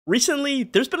Recently,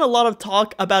 there's been a lot of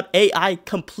talk about AI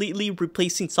completely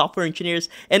replacing software engineers,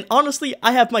 and honestly,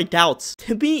 I have my doubts.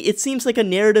 To me, it seems like a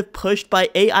narrative pushed by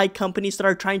AI companies that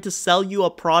are trying to sell you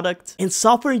a product, and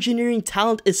software engineering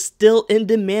talent is still in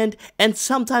demand, and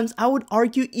sometimes I would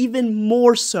argue even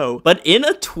more so. But in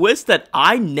a twist that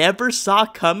I never saw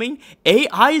coming,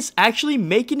 AI is actually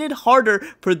making it harder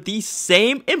for these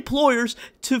same employers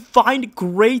to find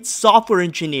great software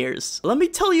engineers. Let me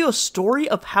tell you a story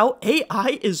of how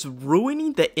AI is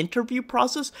ruining the interview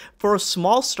process for a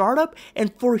small startup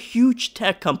and for huge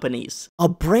tech companies. A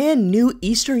brand new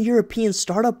Eastern European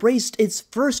startup raised its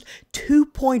first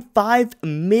 2.5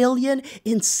 million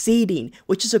in seeding,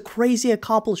 which is a crazy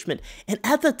accomplishment. And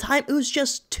at the time, it was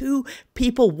just 2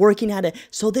 people working at it,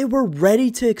 so they were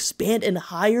ready to expand and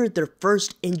hire their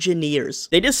first engineers.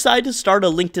 They decide to start a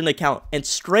LinkedIn account, and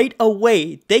straight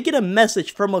away, they get a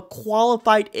message from a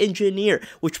qualified engineer,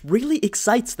 which really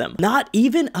excites them. Not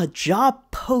even a job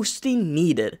posting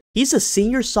needed. He's a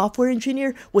senior software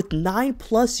engineer with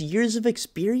 9+ years of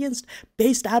experience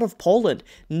based out of Poland,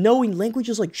 knowing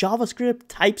languages like JavaScript,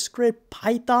 TypeScript,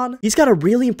 Python. He's got a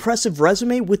really impressive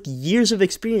resume with years of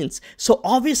experience, so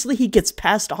obviously he gets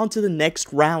passed on to the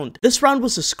next round. This round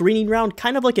was a screening round,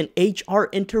 kind of like an HR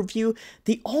interview.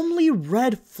 The only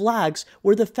red flags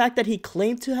were the fact that he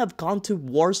claimed to have gone to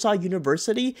Warsaw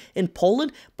University in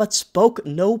Poland, but spoke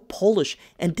no Polish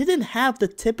and didn't have the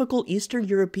typical Eastern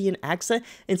European accent.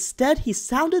 Instead, he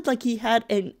sounded like he had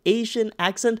an Asian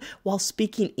accent while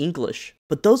speaking English.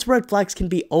 But those red flags can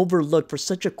be overlooked for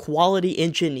such a quality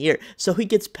engineer, so he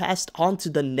gets passed on to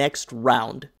the next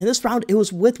round. In this round, it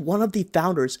was with one of the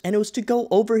founders, and it was to go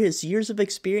over his years of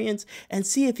experience and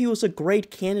see if he was a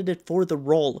great candidate for the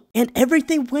role. And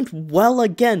everything went well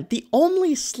again. The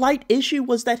only slight issue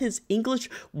was that his English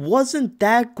wasn't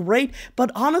that great,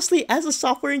 but honestly, as a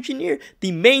software engineer,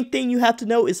 the main thing you have to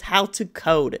know is how to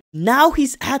code. Now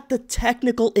he's at the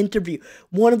technical interview,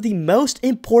 one of the most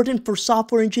important for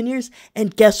software engineers,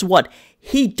 and guess what?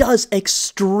 He does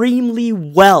extremely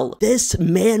well. This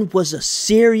man was a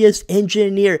serious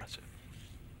engineer.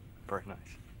 Very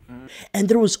nice. And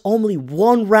there was only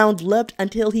one round left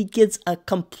until he gets a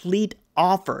complete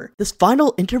offer. This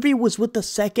final interview was with the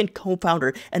second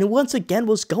co-founder, and it once again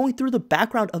was going through the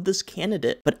background of this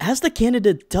candidate. But as the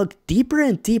candidate dug deeper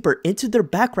and deeper into their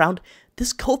background,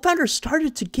 this co-founder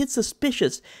started to get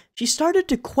suspicious. She started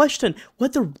to question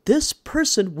whether this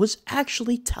person was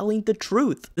actually telling the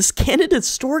truth. This candidate's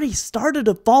story started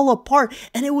to fall apart,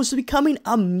 and it was becoming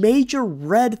a major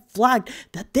red flag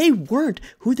that they weren't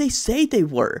who they say they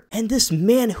were. And this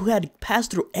man who had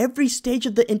passed through every stage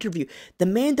of the interview, the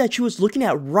man that she was looking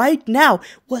at right now,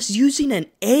 was using an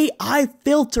AI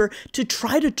filter to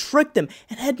try to trick them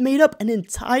and had made up an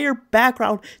entire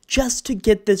background just to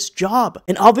get this job.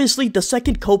 And obviously, the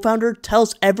second co-founder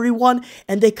tells everyone,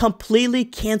 and they completely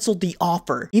canceled the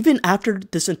offer. Even after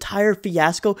this entire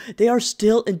fiasco, they are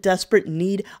still in desperate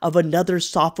need of another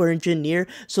software engineer,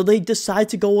 so they decide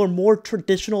to go a more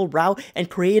traditional route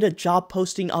and create a job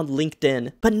posting on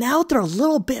LinkedIn. But now they're a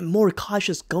little bit more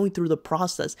cautious going through the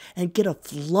process and get a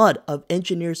flood of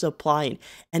engineers applying,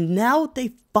 and now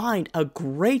they find a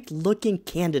great looking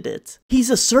candidate. He's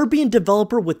a Serbian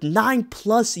developer with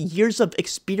 9+ years of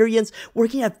experience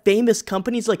working at famous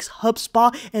companies like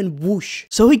HubSpot and Whoosh.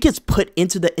 So he gets put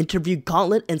into the interview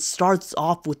gauntlet and starts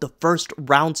off with the first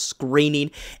round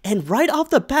screening. And right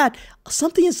off the bat,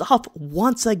 something is off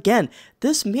once again.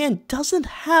 This man doesn't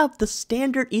have the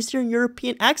standard Eastern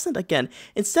European accent again.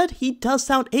 Instead, he does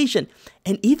sound Asian.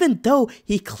 And even though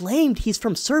he claimed he's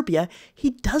from Serbia,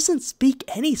 he doesn't speak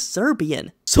any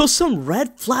Serbian. So some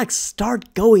red flags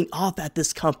start going off at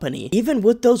this company. Even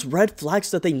with those red flags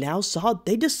that they now saw,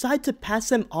 they decide to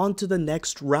pass him on to the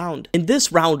next round. In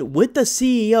this round, with the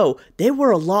CEO, they were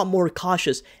a lot more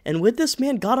cautious. And when this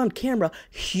man got on camera,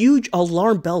 huge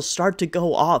alarm bells start to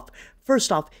go off.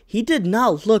 First off, he did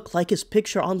not look like his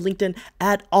picture on LinkedIn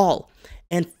at all.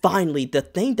 And finally, the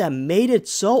thing that made it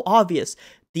so obvious,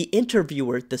 the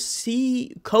interviewer,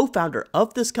 the co-founder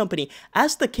of this company,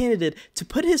 asked the candidate to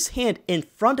put his hand in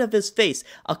front of his face,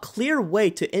 a clear way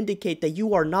to indicate that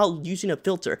you are not using a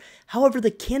filter. However,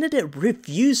 the candidate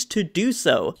refused to do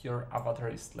so. Your avatar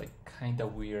is like kind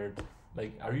of weird.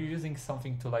 Like, are you using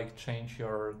something to like change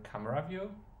your camera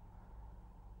view?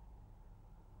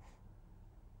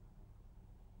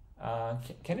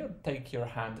 Can you take your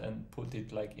hand and put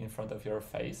it like in front of your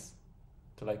face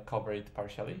to like cover it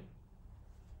partially?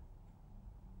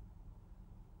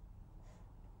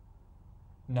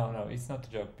 No, it's not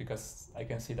a joke because I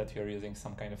can see that you're using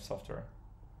some kind of software.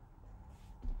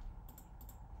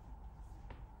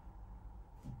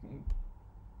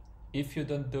 If you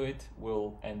don't do it,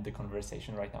 we'll end the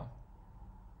conversation right now.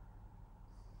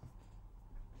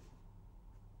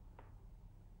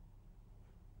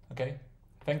 Okay,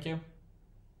 thank you.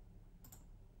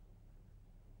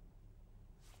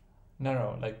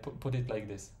 No, like put it like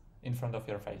this, in front of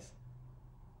your face.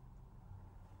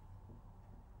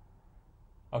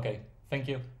 Okay, thank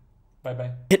you.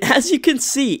 Bye-bye. And as you can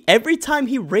see, every time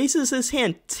he raises his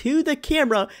hand to the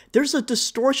camera, there's a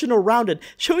distortion around it,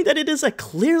 showing that it is a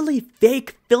clearly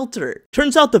fake filter.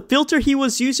 Turns out the filter he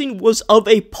was using was of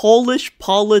a Polish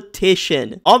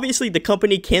politician. Obviously, the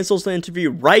company cancels the interview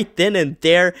right then and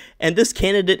there, and this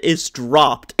candidate is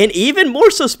dropped. And even more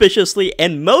suspiciously,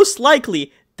 and most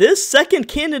likely, this second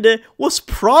candidate was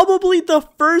probably the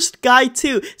first guy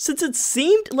too, since it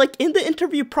seemed like in the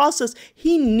interview process,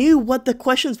 he knew what the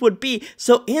questions would be,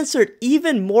 so answered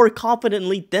even more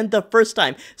confidently than the first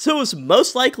time. So it was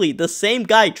most likely the same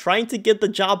guy trying to get the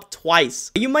job twice.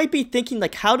 You might be thinking,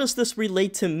 like, how does this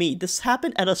relate to me? This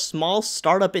happened at a small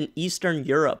startup in Eastern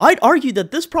Europe. I'd argue that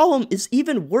this problem is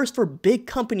even worse for big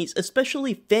companies,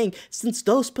 especially FANG, since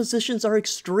those positions are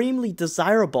extremely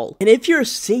desirable. And if you're a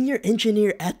senior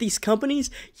engineer at these companies,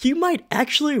 you might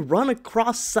actually run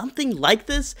across something like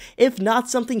this, if not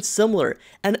something similar.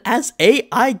 And as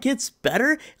AI gets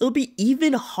better, it'll be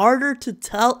even harder to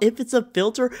tell if it's a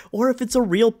filter or if it's a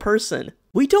real person.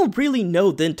 We don't really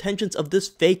know the intentions of this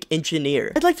fake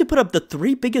engineer. I'd like to put up the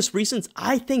 3 biggest reasons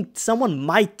I think someone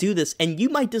might do this, and you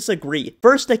might disagree.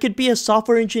 First, they could be a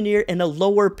software engineer in a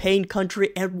lower paying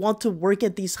country and want to work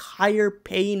at these higher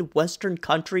paying Western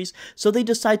countries, so they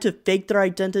decide to fake their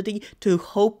identity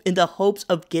in the hopes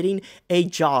of getting a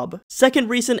job. Second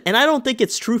reason, and I don't think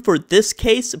it's true for this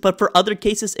case, but for other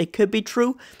cases it could be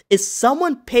true, is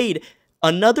someone paid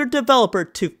another developer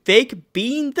to fake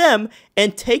being them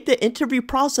and take the interview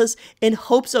process in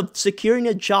hopes of securing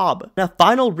a job. And a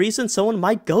final reason someone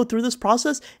might go through this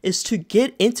process is to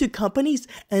get into companies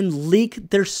and leak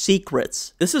their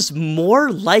secrets. This is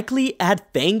more likely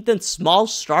at FANG than small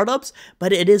startups,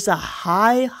 but it is a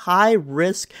high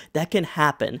risk that can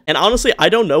happen. And honestly, I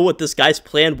don't know what this guy's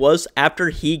plan was after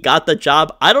he got the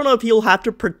job. I don't know if he'll have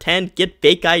to pretend, get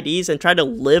fake IDs, and try to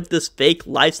live this fake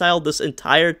lifestyle this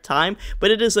entire time,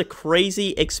 but it is a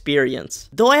crazy experience.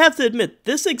 Though I have to admit,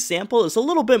 this example is a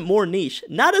little bit more niche.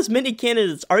 Not as many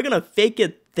candidates are gonna fake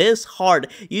it this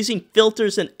hard, using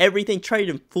filters and everything trying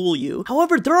to fool you.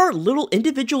 However, there are little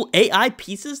individual AI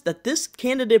pieces that this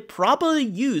candidate probably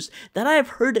used that I have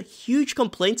heard huge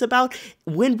complaints about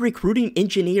when recruiting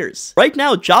engineers. Right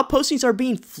now, job postings are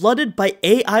being flooded by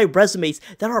AI resumes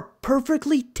that are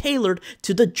perfectly tailored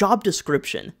to the job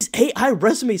description. These AI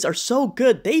resumes are so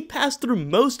good, they pass through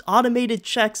most automated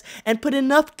checks and put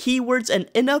enough keywords and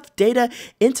enough data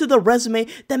into the resume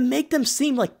that make them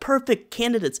seem like perfect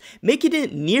candidates, making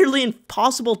it nearly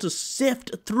impossible to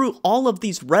sift through all of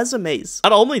these resumes.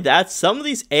 Not only that, some of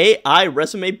these AI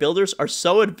resume builders are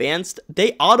so advanced,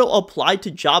 they auto-apply to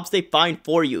jobs they find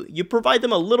for you. You provide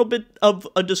them a little bit of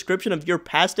a description of your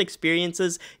past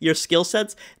experiences, your skill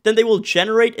sets, then they will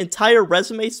generate entire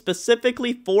resumes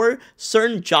specifically for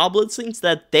certain job listings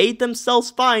that they themselves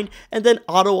find and then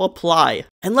auto-apply.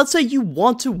 And let's say you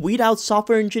want to weed out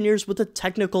software engineers with a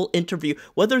technical interview,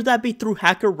 whether that be through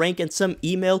HackerRank and some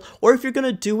email, or if you're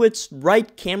gonna do it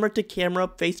right camera to camera,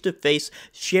 face to face,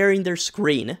 sharing their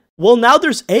screen. Well, now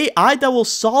there's AI that will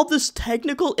solve this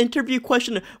technical interview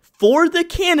question for the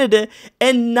candidate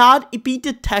and not be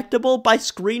detectable by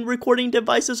screen recording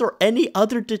devices or any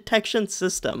other detection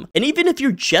system. And even if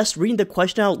you're just reading the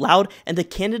question out loud and the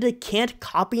candidate can't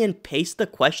copy and paste the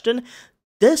question,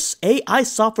 this AI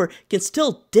software can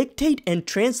still dictate and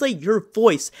translate your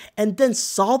voice and then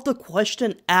solve the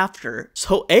question after.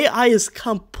 So AI is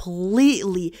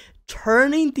completely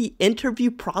turning the interview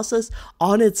process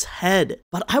on its head.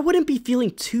 But I wouldn't be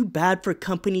feeling too bad for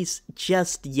companies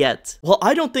just yet. Well,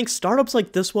 I don't think startups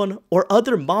like this one or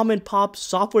other mom and pop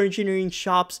software engineering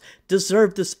shops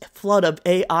deserve this flood of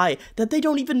AI that they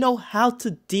don't even know how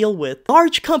to deal with.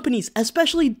 Large companies,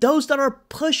 especially those that are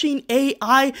pushing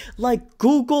AI like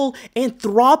Google,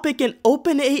 Anthropic, and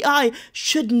OpenAI,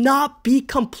 should not be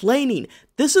complaining.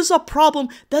 This is a problem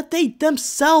that they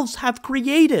themselves have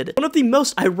created. One of the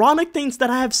most ironic things that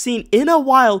I have seen in a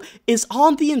while is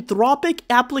on the Anthropic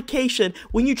application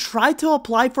when you try to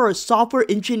apply for a software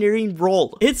engineering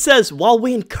role. It says, while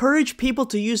we encourage people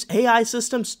to use AI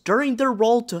systems during their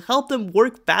role to help them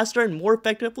work faster and more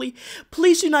effectively,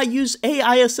 please do not use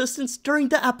AI assistance during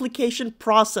the application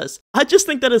process. I just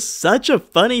think that is such a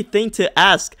funny thing to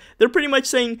ask. They're pretty much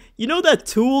saying, you know that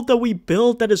tool that we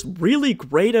built that is really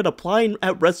great at applying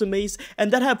at resumes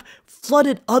and that have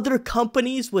flooded other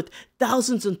companies with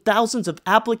thousands and thousands of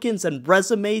applicants and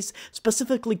resumes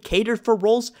specifically catered for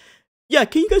roles? Yeah,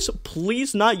 can you guys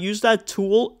please not use that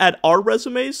tool at our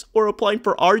resumes or applying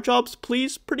for our jobs,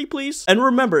 please? Pretty please? And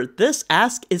remember, this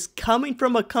ask is coming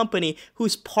from a company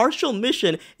whose partial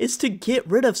mission is to get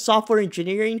rid of software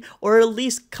engineering or at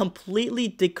least completely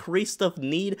decrease the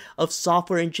need of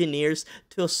software engineers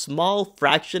to a small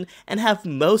fraction and have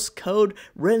most code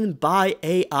written by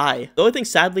AI. The only thing,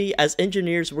 sadly, as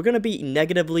engineers, we're going to be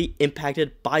negatively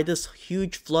impacted by this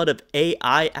huge flood of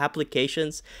AI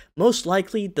applications. Most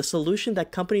likely, the solution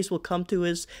that companies will come to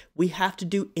is we have to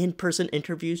do in-person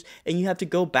interviews and you have to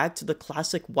go back to the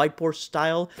classic whiteboard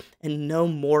style and no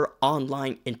more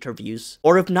online interviews.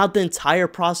 Or if not the entire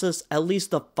process, at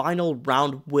least the final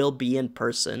round will be in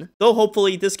person. Though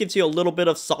hopefully this gives you a little bit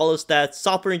of solace that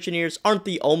software engineers aren't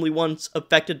the only ones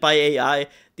affected by AI.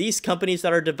 These companies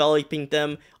that are developing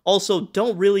them also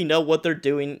don't really know what they're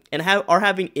doing and are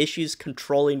having issues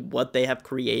controlling what they have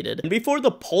created. And before the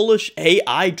Polish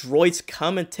AI droids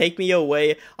come and take me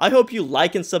away, I hope you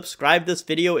like and subscribe this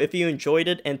video if you enjoyed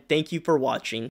it, and thank you for watching.